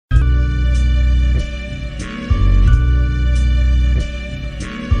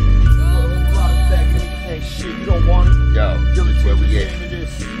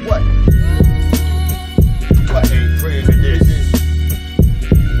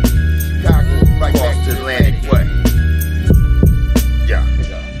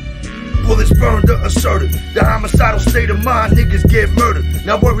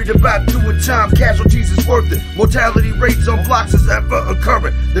about doing time, casualties is worth it. Mortality rates on blocks is ever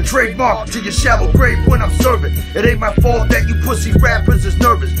occurring. The trademark to your shallow grave when I'm serving. It ain't my fault that you pussy rappers is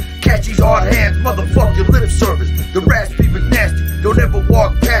nervous. Catch these hard hands, motherfucking lip service. The raspy but nasty, don't ever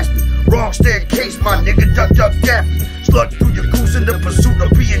walk past me. Wrong staircase, my nigga, duck daffy. Slug through your goose in the pursuit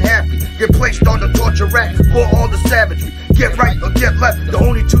of being happy. Get placed on the torture rack for all the savagery. Get right or get left, the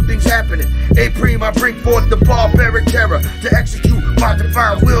only two things happening. Apreme, I bring forth the barbaric terror to execute my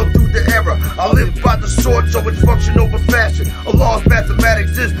divine will through the era. I live by the sword, so it's function over fashion. Allah's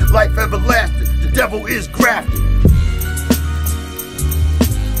mathematics is life everlasting. The devil is grafted.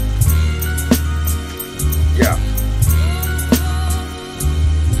 Yeah.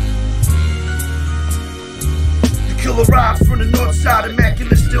 Killer rise from the north side,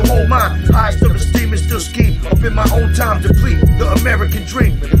 immaculate, still hold mine. High self-esteem and still scheme. Up in my own time, deplete the American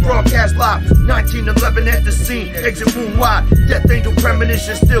dream. And broadcast live, 1911 at the scene. Exit room wide, death angel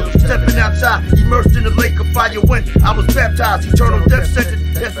premonition still stepping outside. Immersed in the lake of fire when I was baptized. Eternal death sentence,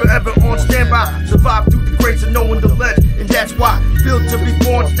 that's forever on standby. Survive through the grace of knowing the ledge, and that's why. Built to be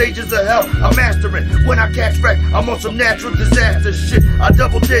born, stages of hell, I'm mastering. When I catch wreck, I'm on some natural disaster shit. I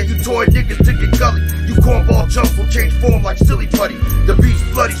double dare you toy niggas to get gully. You cornball chumps will change form like silly putty. The beast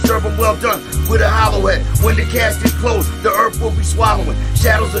bloody, serve them well done with a hollow head. When the casket closed, the earth will be swallowing.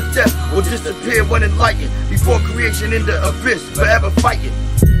 Shadows of death will disappear when enlightened. Before creation in the abyss, forever fighting.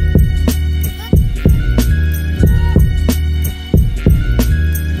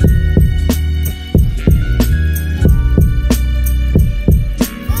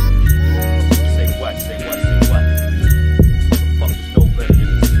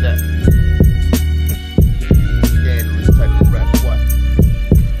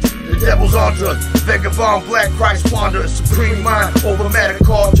 Vagabond, black Christ wander, a supreme mind over matter,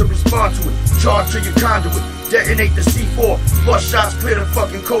 call to respond to it. Charge to your conduit, detonate the C4. Bust shots, clear the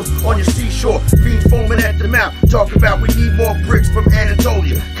fucking coast on your seashore. Fiends foaming at the mouth, talking about we need more bricks from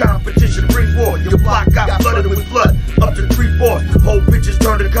Anatolia. Competition brings war, your block got flooded with blood, up to 3/4. Whole bitches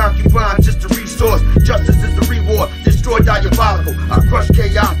turn to concubines, just a resource. Justice is the reward, destroy diabolical. I crush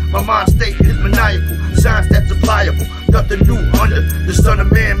chaos, my mind state is maniacal. Science that's pliable, nothing new under the son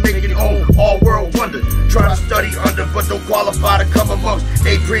of man making own all world wonder. Try to study under but don't qualify to come amongst.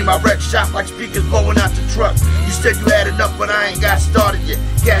 Apreme, I wreck shop like speakers blowing out the truck. You said you had enough but I ain't got started yet.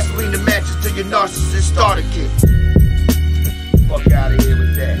 Gasoline and matches to your narcissist starter kit.